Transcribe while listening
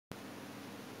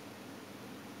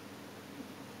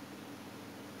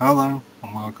Hello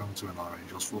and welcome to another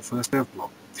Angels for First Dev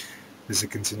blog. This is a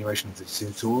continuation of the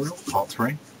tutorial, part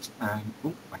 3, and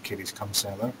my kitty's come say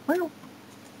hello. Well,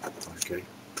 okay.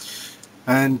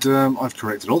 And I've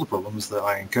corrected all the problems that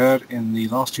I incurred in the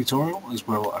last tutorial, as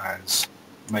well as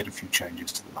made a few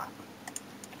changes to the map.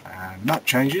 And map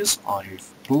changes,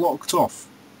 I've blocked off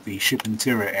the ship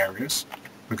interior areas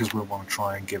because we want to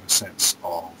try and give a sense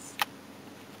of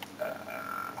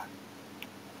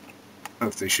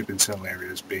the ship internal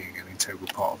areas being an integral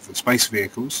part of the space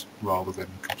vehicles rather than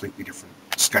completely different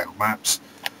scale maps.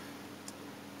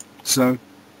 So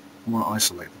I want to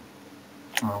isolate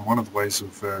them. One of the ways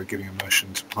of giving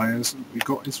immersion to players that we've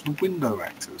got is for window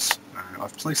actors.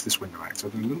 I've placed this window actor,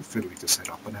 they're a little fiddly to set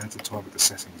up and I had to toy with the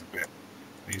settings a bit.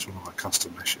 I use one of my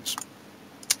custom meshes.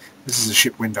 This is a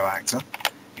ship window actor.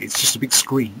 It's just a big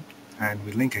screen and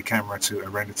we link a camera to a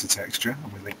render to texture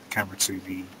and we link the camera to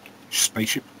the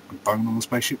spaceship, a bone on the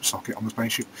spaceship, socket on the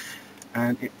spaceship,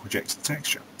 and it projects the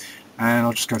texture. And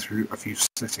I'll just go through a few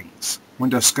settings.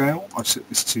 Window scale, I've set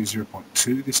this to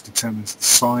 0.2. This determines the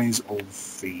size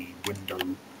of the window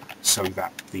so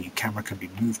that the camera can be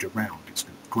moved around. It's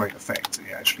a great effect.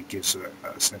 It actually gives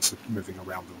a sense of moving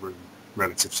around the room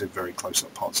relative to very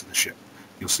close-up parts of the ship.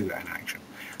 You'll see that in action.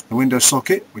 The window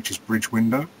socket, which is bridge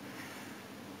window.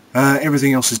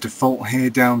 Everything else is default here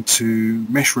down to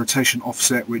mesh rotation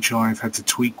offset, which I've had to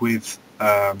tweak with.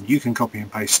 You can copy and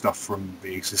paste stuff from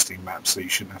the existing map, so you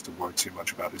shouldn't have to worry too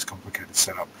much about this complicated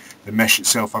setup. The mesh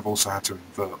itself I've also had to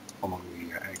invert along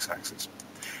the x-axis.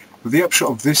 But the upshot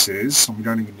of this is, and we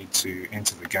don't even need to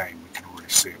enter the game, we can already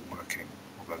see it working,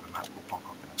 although the map will pop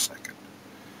up in a second.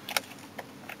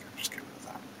 Okay, just get rid of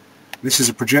that. This is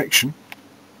a projection,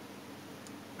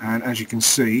 and as you can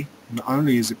see, not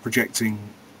only is it projecting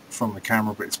from the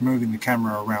camera, but it's moving the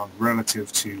camera around relative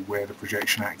to where the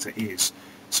projection actor is.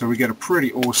 So we get a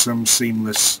pretty awesome,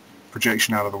 seamless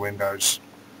projection out of the windows,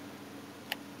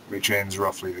 which ends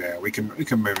roughly there. We can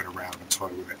move it around and toy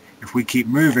with it. If we keep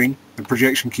moving, the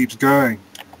projection keeps going.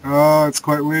 Oh, it's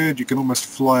quite weird. You can almost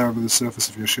fly over the surface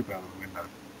of your ship out of the window.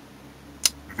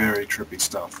 Very trippy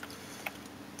stuff.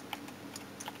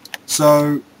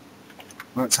 So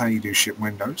that's how you do ship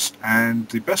windows, and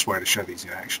the best way to show these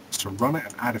in action is to run it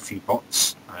and add a few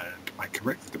bots, and I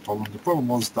corrected the problem. The problem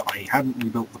was that I hadn't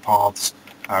rebuilt the paths,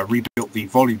 rebuilt the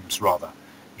volumes rather.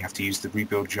 You have to use the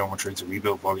rebuild geometry to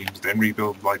rebuild volumes, then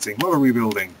rebuild lighting. A lot of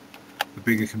rebuilding. The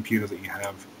bigger computer that you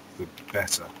have, the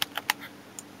better.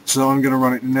 So I'm going to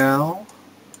run it now,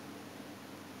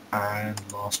 and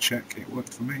last check, it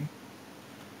worked for me.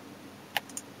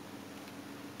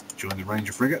 Join the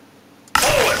Ranger frigate.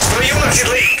 For Unity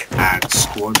League! And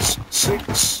squads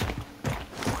 6.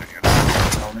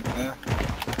 There.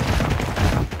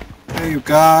 Hey you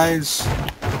guys!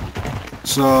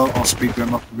 So I'll speed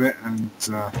them up a bit, and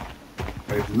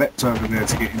they've leapt over there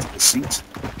to get into the seat.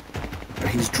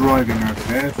 He's driving over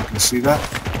there, if you can see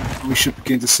that. And we should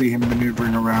begin to see him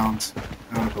manoeuvring around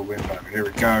out of the window. Here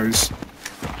it goes.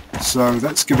 So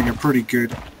that's giving a pretty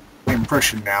good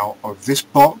impression now of this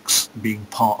box being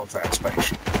part of that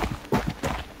spaceship.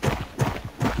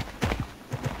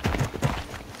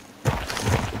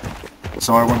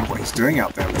 So I wonder what he's doing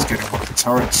out there. Let's get him off the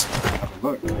turrets and have a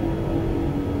look.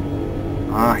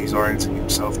 Ah, he's orienting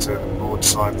himself to board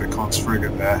side the Con's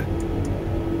frigate there.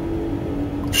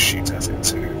 I'll shoot at it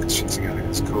too, because shooting at it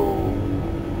is cool.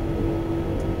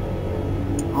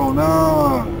 Oh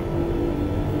no!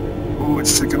 Oh,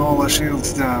 it's taking all our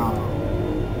shields down.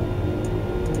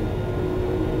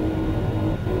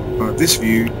 But this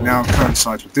view now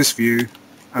coincides with this view,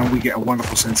 and we get a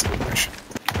wonderful sense of immersion.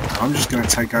 I'm just going to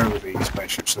take over the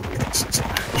spaceship so we can see some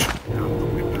action out of the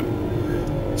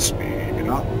window. Speed it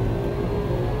up.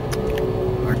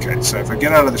 Okay, so if I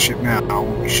get out of the ship now,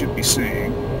 what we should be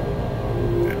seeing...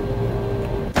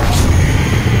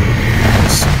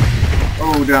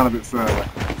 Oh, down a bit further.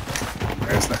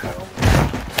 Where's the hell?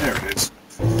 There it is.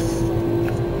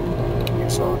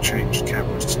 So I'll change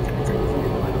cameras to get a good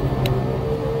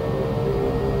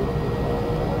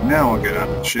view. Now I'll get out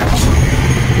of the ship.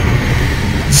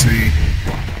 See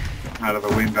out of the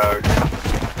window.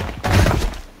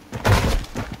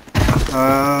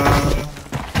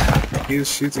 He was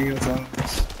shooting at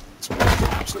us. It's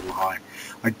absolutely high.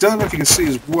 I don't know if you can see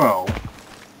as well.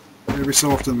 Every so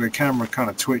often the camera kind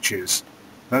of twitches.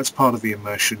 That's part of the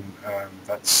immersion.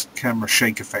 That's camera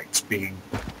shake effects being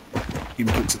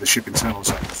input to the ship internal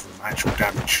zone from actual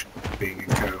damage being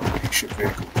incurred on the ship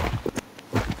vehicle.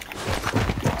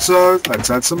 So let's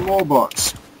add some more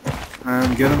bots.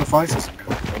 And get in the fighters and go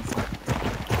for it.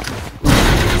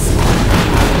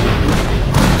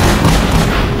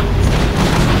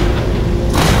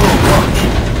 Oh gosh.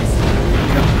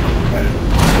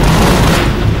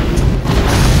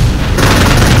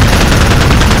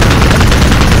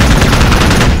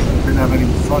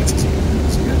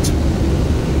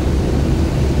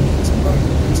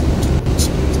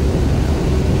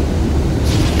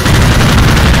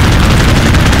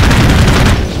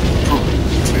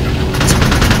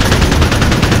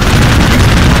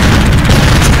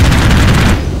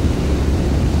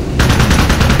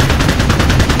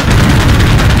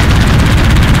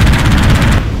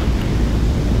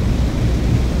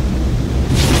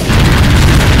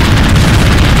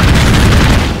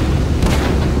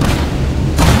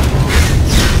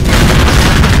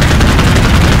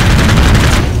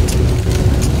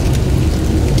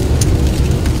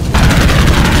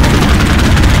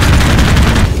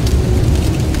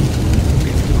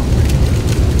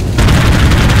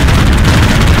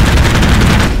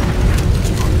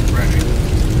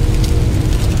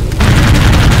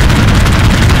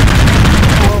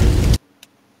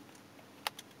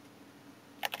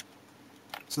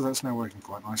 So that's now working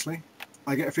quite nicely.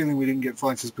 I get a feeling we didn't get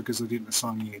fighters because I didn't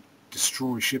assign any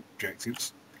destroy ship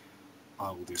objectives.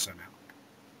 I will do so now.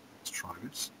 Let's try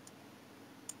this.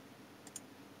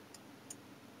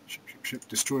 Ship,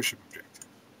 destroy ship objective.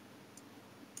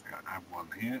 I'm going to add one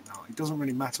here. Now, it doesn't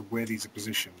really matter where these are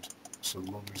positioned, so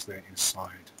long as they're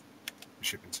inside the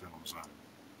ship internal zone.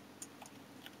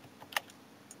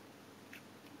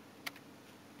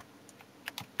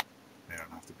 They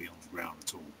don't have to be on the ground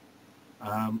at all.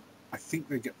 I think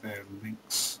they get their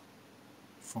links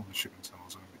from the ship internal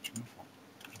zone, but you know what?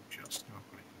 I'll just go and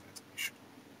put it in there to be sure.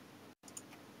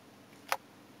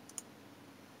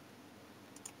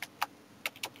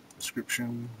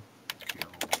 Description, kill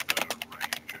the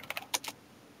Ranger.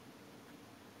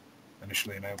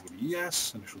 Initially enabled,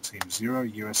 yes. Initial team 0,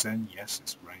 USN, yes,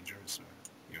 it's Ranger, it's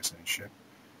a USN ship.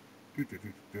 We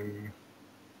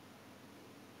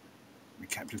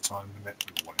capture time limit,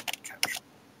 we want it to capture.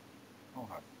 Oh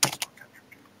no, it's not captured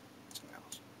yet. It's something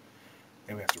else.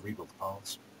 Then we have to rebuild the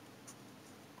paths.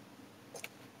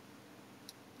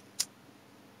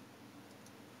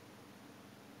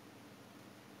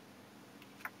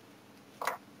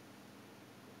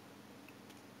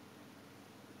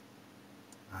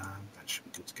 And that should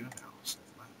be good to go now. Save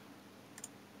that.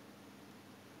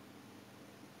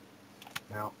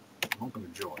 Now, I'm not going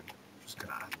to join, I'm just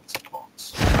going to add lots of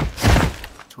bots.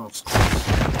 12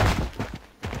 squads.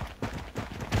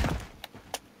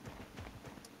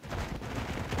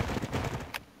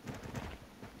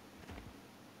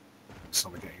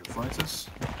 Some are getting your fighters.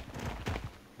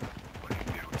 Well,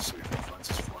 you'll be able to see if the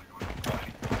fighters flying around the play.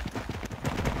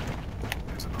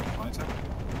 There's another fighter.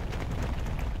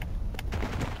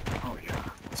 Oh yeah,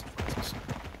 lots of fighters.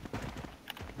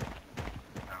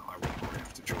 Now I will probably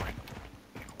have to join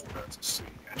in order to see.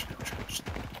 Actually, I'll change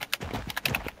them.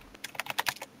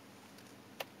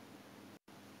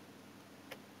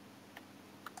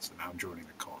 So now I'm joining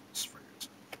the cons frigate.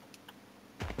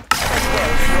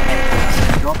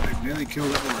 God, they've nearly killed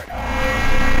it already.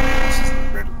 This is the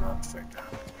red alert effect now.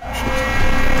 I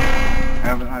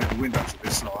haven't added windows at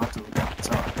this, so I'll have to look at the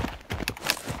time.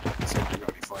 See if we've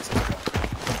got any fighters going.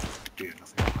 Dear,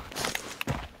 nothing works.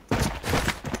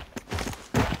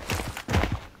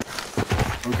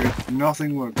 Okay,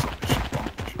 nothing works on this ship. No,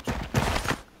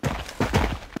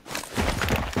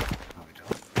 it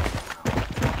doesn't.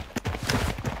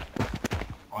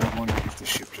 I wonder if the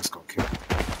ship just got killed.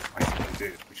 I think it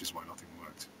did, which is why nothing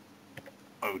worked.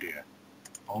 Oh dear.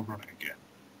 I'll run it again.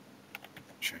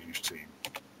 Change team.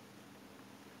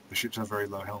 The ships have very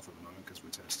low health at the moment because we're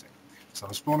testing. So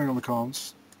I'm spawning on the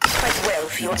comms. Fight well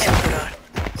for your Emperor.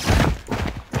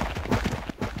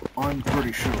 I'm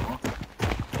pretty sure.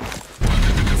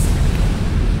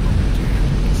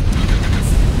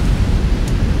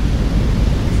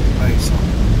 Base on.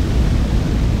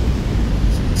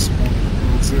 So it's spawning at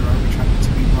World 0, which happens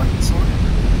to be right inside.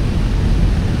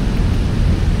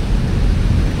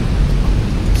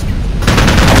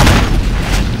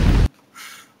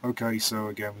 Okay, so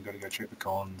again we've got to go check the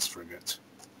cons frigate.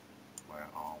 Where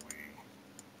are we?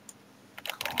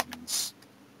 Cons.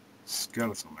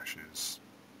 Skeletal meshes.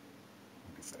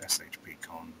 Look for SHP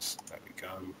cons. There we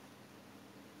go.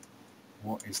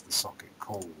 What is the socket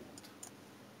called?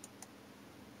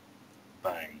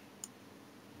 Bay.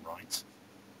 Right.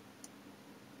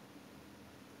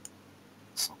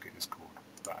 The socket is called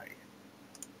Bay.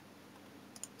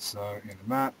 So in the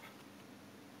map,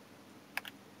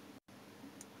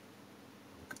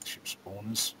 ship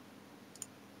spawners.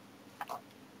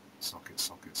 Socket,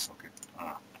 socket, socket.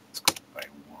 Ah, it's got Bay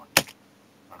 1.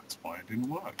 That's why it didn't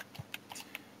work.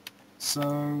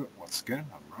 So, once again,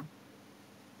 I'll run.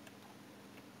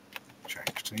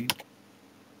 Change team.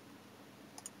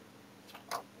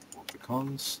 Walk the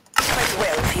cons. Fight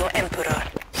well for your Emperor.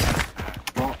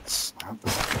 And bots. I hope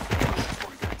they're before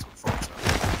we get into a fighter.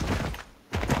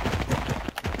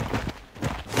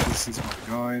 This is my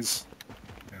guys.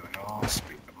 There they are.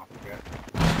 Speed them up a bit.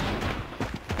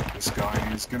 This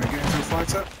guy is going to get into a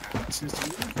fighter, and that seems to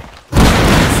be working.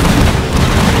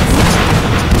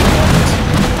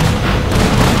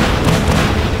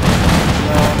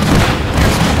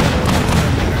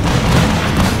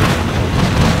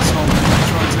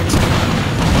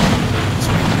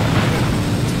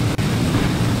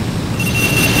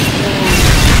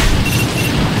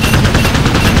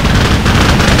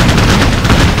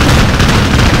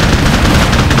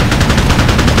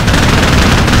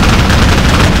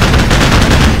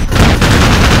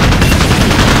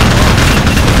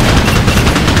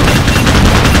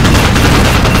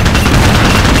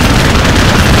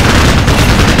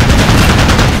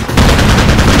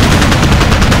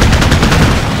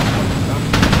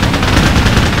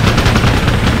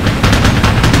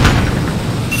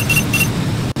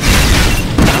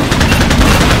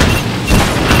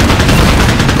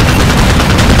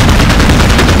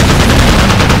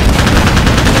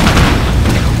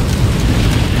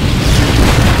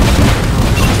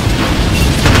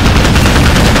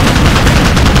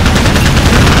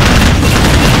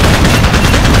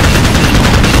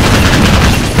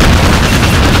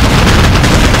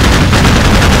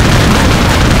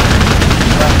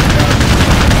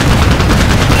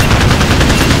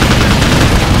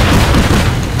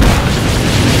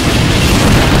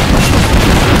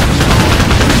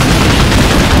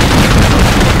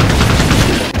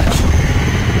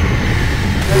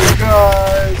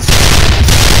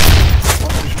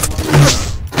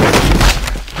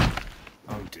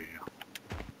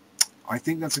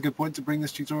 think that's a good point to bring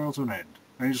this tutorial to an end.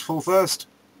 Angels fall first.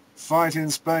 Fight in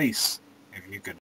space. If you can